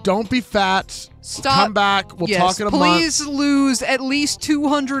weight. Don't be fat. Stop. Come back. We'll talk in a month. Please lose at least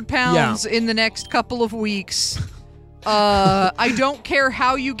 200 pounds in the next couple of weeks. I don't care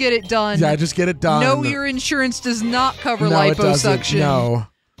how you get it done. Yeah, just get it done. No, your insurance does not cover no, liposuction. It doesn't. No.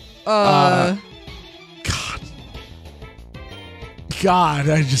 God,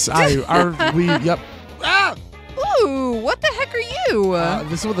 yep. Ah! Ooh, what the heck are you?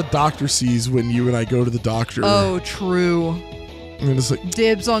 This is what the doctor sees when you and I go to the doctor. Oh, true. And it's like,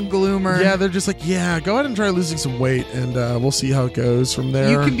 dibs on Gloomer. Yeah, they're just like, yeah, go ahead and try losing some weight, and we'll see how it goes from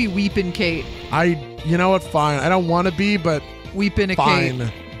there. You can be Weepin' Kate. You know what? Fine. I don't want to be, but Weepin' fine.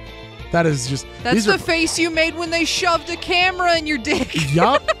 Kate. That is just. That's the face you made when they shoved a camera in your dick.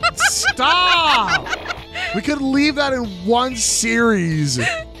 Yup. Stop. We could leave that in one series.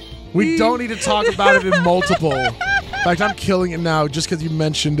 We don't need to talk about it in multiple. In fact, I'm killing it now just because you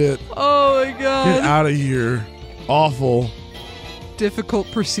mentioned it. Oh my god. Get out of here. Awful.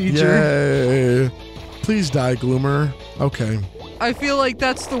 Difficult procedure. Yay. Please die, Gloomer. Okay. I feel like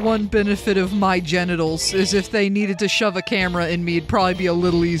that's the one benefit of my genitals, is if they needed to shove a camera in me, it'd probably be a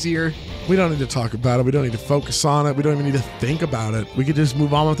little easier. We don't need to talk about it. We don't need to focus on it. We don't even need to think about it. We could just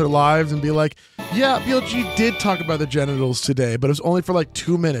move on with our lives and be like, yeah, BLG did talk about the genitals today, but it was only for like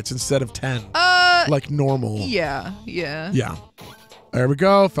 2 minutes instead of 10. Like normal. Yeah. Yeah. There we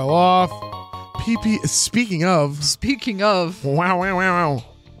go. Fell off. PP. Speaking of. Wow.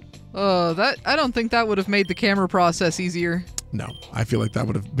 I don't think that would have made the camera process easier. No, I feel like that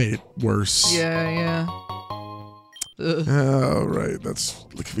would have made it worse. Yeah. Oh, right. Look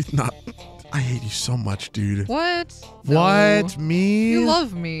at me not. I hate you so much, dude. What? What? No. Me? You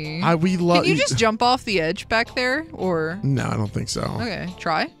love me. We love. Can you just jump off the edge back there, or? No, I don't think so. Okay,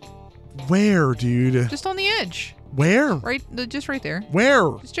 try. Where, dude? Just on the edge. Where? Just right there. Where?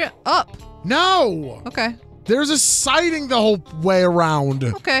 Just up. No. Okay. There's a siding the whole way around.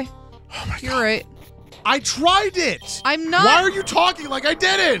 Okay. Oh my god. You're right. I tried it. I'm not. Why are you talking like I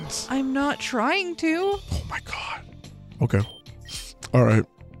didn't? I'm not trying to. Oh my god. Okay. All right.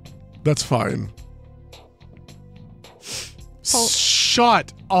 That's fine.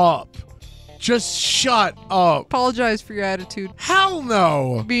 Shut up. Just shut up. Apologize for your attitude. Hell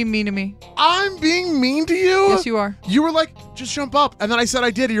no. Being mean to me. I'm being mean to you? Yes, you are. You were like, just jump up. And then I said I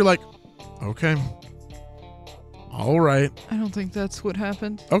did. And you're like, okay. All right. I don't think that's what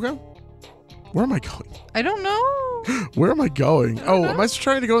happened. Okay. Where am I going? I don't know. Where am I going? Am I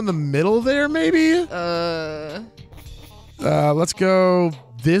trying to go in the middle there, maybe? Let's go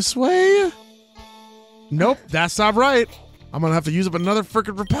this way? Nope, that's not right. I'm gonna have to use up another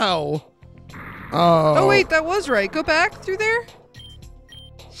freaking repel. Oh, wait, that was right. Go back through there?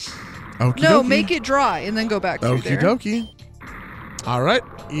 Okie no, dokie. make it dry and then go back through there. Okie dokie. All right,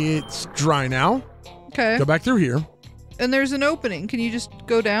 it's dry now. Okay. Go back through here. And there's an opening. Can you just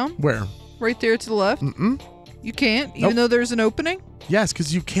go down? Where? Right there to the left. Mm-mm. You can't, even though there's an opening? Yes,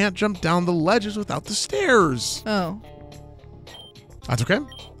 because you can't jump down the ledges without the stairs. Oh. That's okay.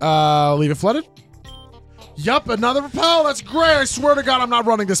 Leave it flooded. Yup, another repel. That's great. I swear to God, I'm not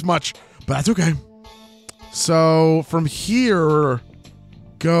running this much. But that's okay. So, from here,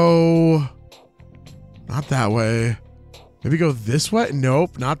 go... Not that way. Maybe go this way?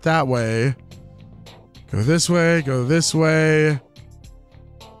 Nope, not that way. Go this way, go this way.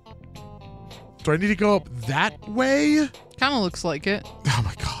 Do I need to go up that way? Kind of looks like it. Oh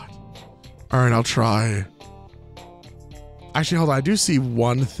my god. All right, I'll try. Actually, hold on. I do see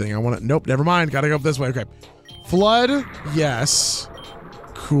one thing. I want to... Nope, never mind. Gotta go up this way. Okay. Flood. Yes.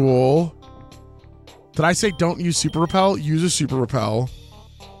 Cool. Did I say don't use super repel? Use a super repel.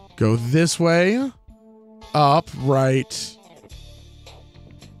 Go this way. Up. Right.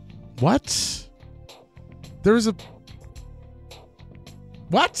 What? There's a...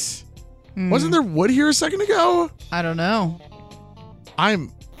 What? Wasn't there wood here a second ago? I don't know. I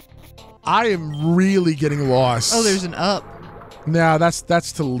am really getting lost. Oh, there's an up. Nah,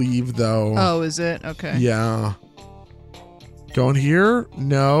 that's to leave though. Oh, is it? Okay. Yeah. Going here?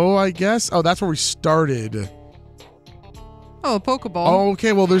 No, I guess. Oh, that's where we started. Oh, a Pokeball. Oh,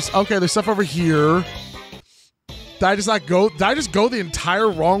 okay. Well, there's stuff over here. Did I just go the entire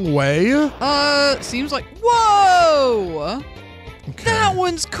wrong way? Seems like. Whoa! Okay. That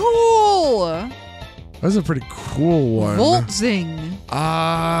one's cool. That's a pretty cool one. Voltzing.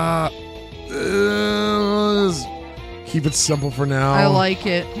 Keep it simple for now. I like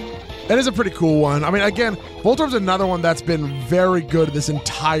it. It is a pretty cool one. I mean, again, Voltorb's another one that's been very good this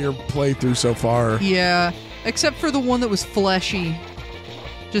entire playthrough so far. Yeah, except for the one that was fleshy.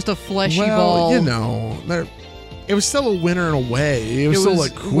 Just a fleshy Well, ball. you know, it was still a winner in a way. It was still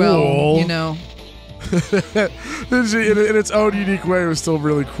like cool. Well, you know. in its own unique way, it was still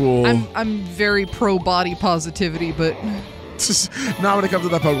really cool. I'm very pro body positivity, but not when it comes to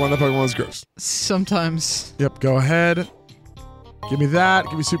that Pokemon. That Pokemon is gross. sometimes. Yep, go ahead. Give me that.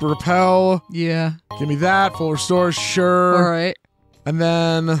 Give me Super Repel. Yeah. Give me that. Full Restore, sure. All right. And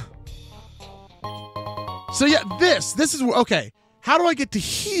then... So yeah, this is... Okay, how do I get to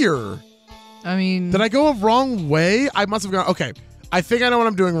here? I mean... Did I go a wrong way? I must have gone... Okay, I think I know what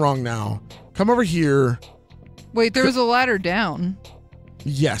I'm doing wrong now. Come over here. Wait, there was a ladder down.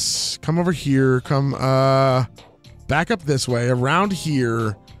 Yes. Come over here. Come, back up this way. Around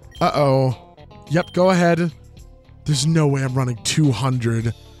here. Uh-oh. Yep, go ahead. There's no way I'm running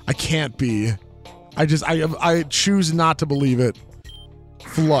 200. I can't be. I choose not to believe it.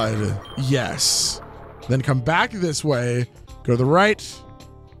 Flood. Yes. Then come back this way. Go to the right.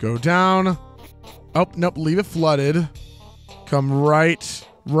 Go down. Oh, nope. Leave it flooded. Come right.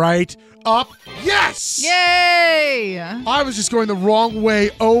 Up. Yes! Yay! I was just going the wrong way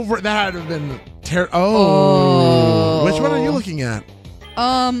over. That had to have been Oh. Which one are you looking at?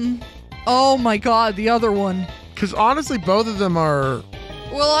 Oh my god, the other one. Because honestly, both of them are...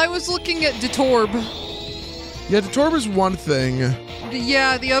 Well, I was looking at Detorb. Yeah, Detorb is one thing.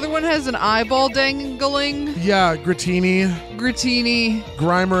 Yeah, the other one has an eyeball dangling. Yeah, Gratini.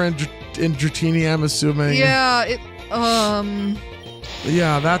 Grimer and Dratini, I'm assuming. Yeah,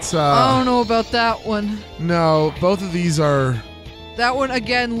 Yeah, that's, I don't know about that one. No, both of these are... That one,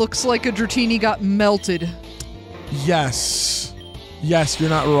 again, looks like a Dratini got melted. Yes. Yes, you're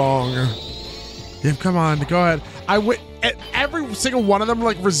not wrong. Yeah, come on, go ahead. Every single one of them,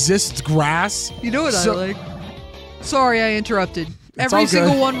 like, resists grass. You know what I like? Sorry, I interrupted. It's Every all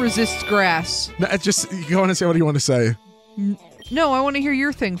single good. one resists grass. No, it's just, you want to say what do you want to say? No, I want to hear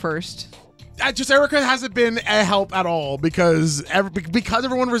your thing first. Just Erica hasn't been a help at all because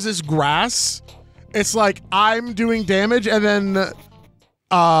everyone resists grass. It's like I'm doing damage and then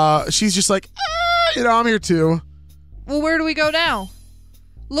she's just like, I'm here too. Well, where do we go now?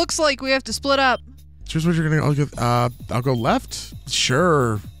 Looks like we have to split up. Choose what you're gonna. I'll go left.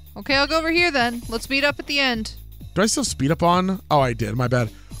 Sure. Okay, I'll go over here then. Let's meet up at the end. Do I still speed up on? Oh, I did. My bad.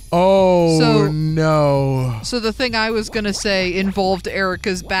 Oh, no. So the thing I was going to say involved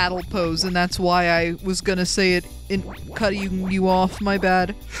Erica's battle pose, and that's why I was going to say it in cutting you off. My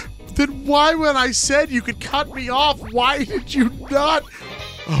bad. Then why, when I said you could cut me off, why did you not?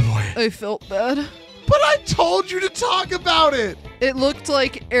 Oh, boy. I felt bad. But I told you to talk about it. It looked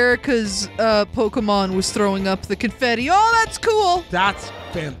like Erica's Pokemon was throwing up the confetti. Oh, that's cool. That's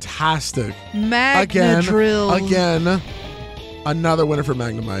fantastic. Magnadrill. Again. Another winner for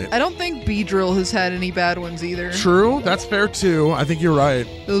Magnemite. I don't think Beedrill has had any bad ones either. True, that's fair too. I think you're right.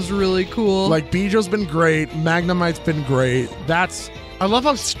 That was really cool. Like, Beedrill's been great. Magnemite's been great. I love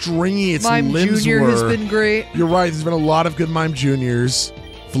how stringy its Mime limbs Jr. were. has been great. You're right, there's been a lot of good Mime Juniors.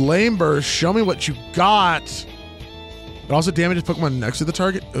 Flame Burst, show me what you got. It also damages Pokemon next to the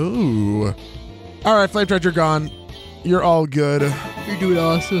target. Ooh. Alright, Flame Charge, you're gone. You're all good. You're doing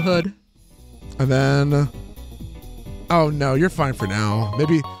awesome, Hud. And then... Oh no, you're fine for now.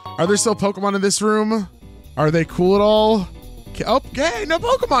 Maybe, are there still Pokemon in this room? Are they cool at all? Oh, hey, no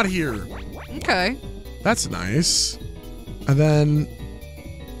Pokemon here. Okay. That's nice. And then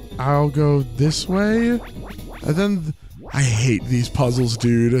I'll go this way. And then I hate these puzzles,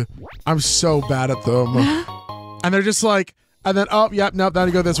 dude. I'm so bad at them. And they're just like, and then, oh, yep, nope, now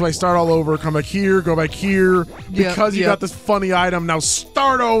you go this way, start all over, come back here, go back here. Because you got this funny item, now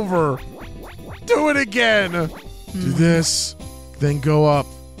start over. Do it again. Do this, then go up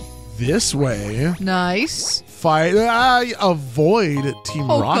this way. Nice. Fight, avoid Team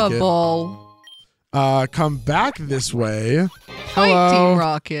Rocket. Pokeball. Come back this way. Fight Hello. Team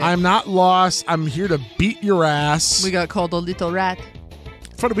Rocket. I'm not lost. I'm here to beat your ass. We got called a little rat.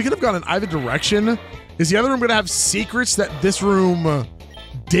 funny. We could have gone in either direction. Is the other room going to have secrets that this room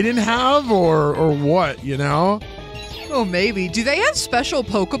didn't have, or what? You know? Oh, maybe. Do they have special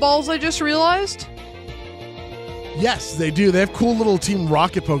Pokeballs? I just realized. Yes, they do. They have cool little Team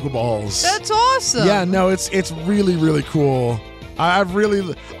Rocket Pokeballs. That's awesome. Yeah, no, it's really, really cool. I've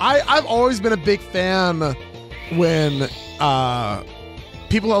always been a big fan when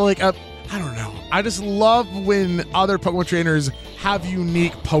people are like, I don't know. I just love when other Pokemon trainers have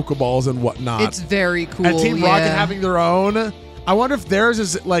unique Pokeballs and whatnot. It's very cool. And Team Rocket having their own. I wonder if theirs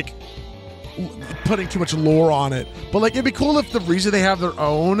is like putting too much lore on it. But like, it'd be cool if the reason they have their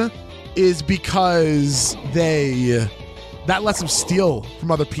own is because that lets them steal from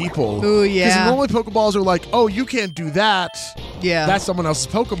other people. Oh, yeah. Because normally Pokeballs are like, oh, you can't do that. Yeah. That's someone else's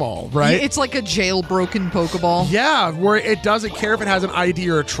Pokeball, right? It's like a jailbroken Pokeball. Yeah, where it doesn't care if it has an ID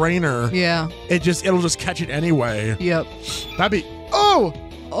or a trainer. Yeah. It'll just catch it anyway. Yep. That'd be oh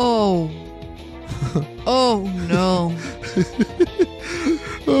no.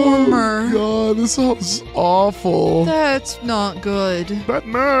 Oh god, this sounds awful. That's not good. But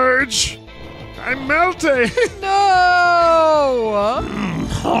Merge, I'm melting. No.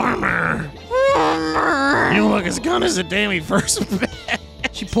 Hormer. You look as good as the day we first met.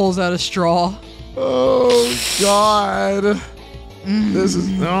 She pulls out a straw. Oh god. This is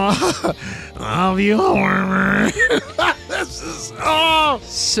love you, Hormer. This is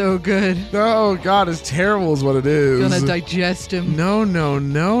so good. Oh god, it's terrible is what it is. Gonna digest him. No,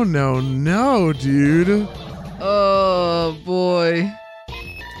 dude. Oh boy.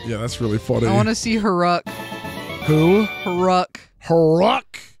 Yeah, that's really funny. I want to see Haruk. Who? Haruk.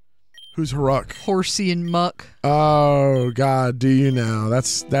 Who's Haruk? Horsey and Muck. Oh god, do you now?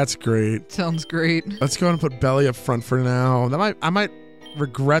 That's great. Sounds great. Let's go ahead and put Belly up front for now. I might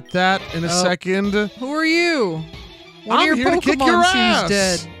regret that in a second. Who are you? One I'm of your here Pokemon to kick your ass. seems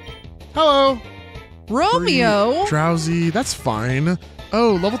dead. Hello. Romeo. Drowsy. That's fine.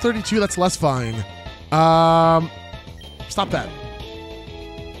 Oh, level 32. That's less fine. Stop that.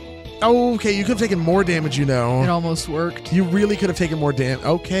 Oh, okay, you could have taken more damage, you know. It almost worked. You really could have taken more damage.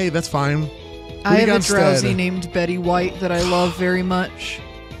 Okay, that's fine. I have a Drowsy named Betty White that I love very much.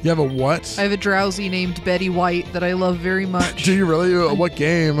 You have a what? I have a Drowsy named Betty White that I love very much. Do you really? What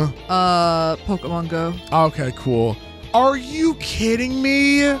game? Pokemon Go. Okay, cool. Are you kidding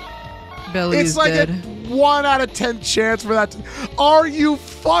me? Belly is dead. It's like a 1 out of 10 chance for that. Are you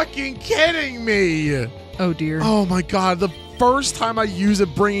fucking kidding me? Oh dear. Oh my god, the first time I use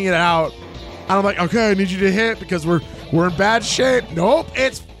it, bringing it out, and I'm like, okay, I need you to hit because we're in bad shape. Nope,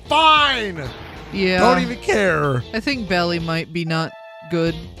 it's fine. Yeah. Don't even care. I think Belly might be not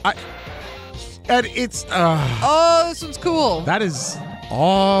good. And it's oh, this one's cool. that is,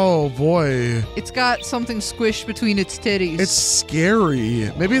 oh boy, It's got something squished between its titties. it's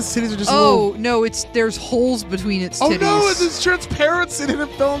scary. Maybe its titties are just a oh little. no, there's holes between its Oh titties. no, it's transparency and it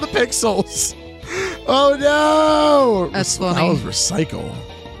didn't fill in the pixels. Oh no! That's That funny. was recycle.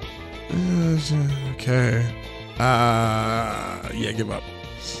 Okay. Yeah, give up.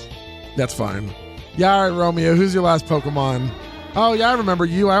 That's fine. Yeah, all right, Romeo. Who's your last Pokemon? Oh yeah, I remember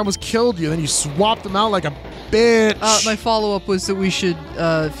you. I almost killed you. Then you swapped them out like a bitch. My follow-up was that we should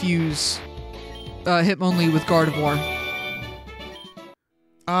fuse Hitmonlee with Gardevoir.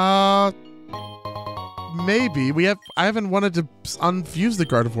 Maybe I haven't wanted to unfuse the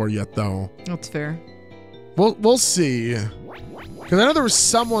Gardevoir yet, though. That's fair. We'll see. Because I know there was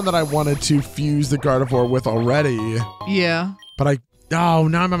someone that I wanted to fuse the Gardevoir with already. Yeah. But now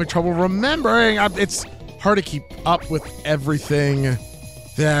I'm having trouble remembering. It's hard to keep up with everything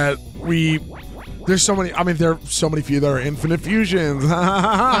that there's so many. I mean, there are so many few that are infinite fusions.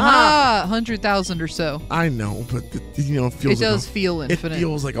 Aha! 100,000 or so. I know, but it feels. It does feel infinite. It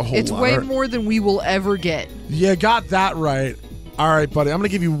feels like a whole lot. It's way more than we will ever get. Yeah, got that right. All right, buddy. I'm gonna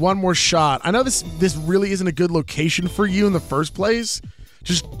give you one more shot. I know this really isn't a good location for you in the first place.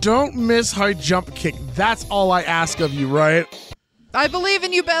 Just don't miss high jump kick. That's all I ask of you, right? I believe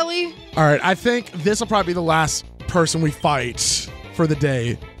in you, Belly. All right, I think this will probably be the last person we fight for the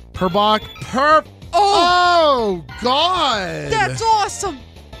day. Purbach. Oh, God. That's awesome.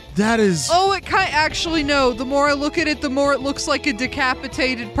 That is. Oh, actually, no. The more I look at it, the more it looks like a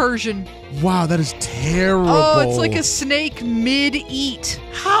decapitated Persian. Wow, that is terrible. Oh, it's like a snake mid-eat.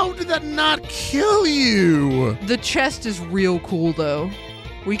 How did that not kill you? The chest is real cool, though.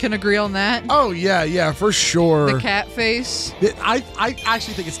 We can agree on that? Oh, yeah, for sure. The cat face. I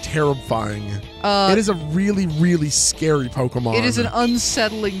actually think it's terrifying. It is a really, really scary Pokemon. It is an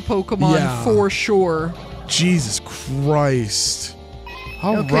unsettling Pokemon for sure. Jesus Christ.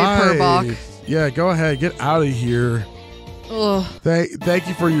 All okay, right. Purbach. Yeah, go ahead. Get out of here. Ugh. Thank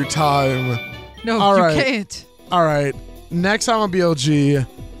you for your time. No, All you right. can't. All right. Next time on BLG,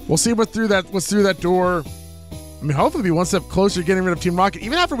 we'll see what's through that door. I mean, hopefully be one step closer to getting rid of Team Rocket.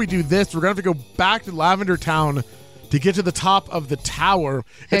 Even after we do this, we're going to have to go back to Lavender Town to get to the top of the tower.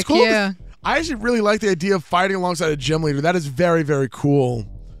 It's Heck cool. yeah. I actually really like the idea of fighting alongside a gym leader. That is very, very cool.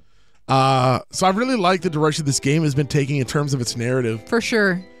 So I really like the direction this game has been taking in terms of its narrative. For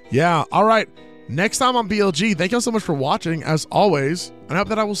sure. Yeah. All right. Next time on BLG, thank you all so much for watching, as always. And I hope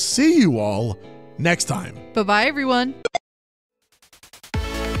that I will see you all next time. Bye-bye, everyone.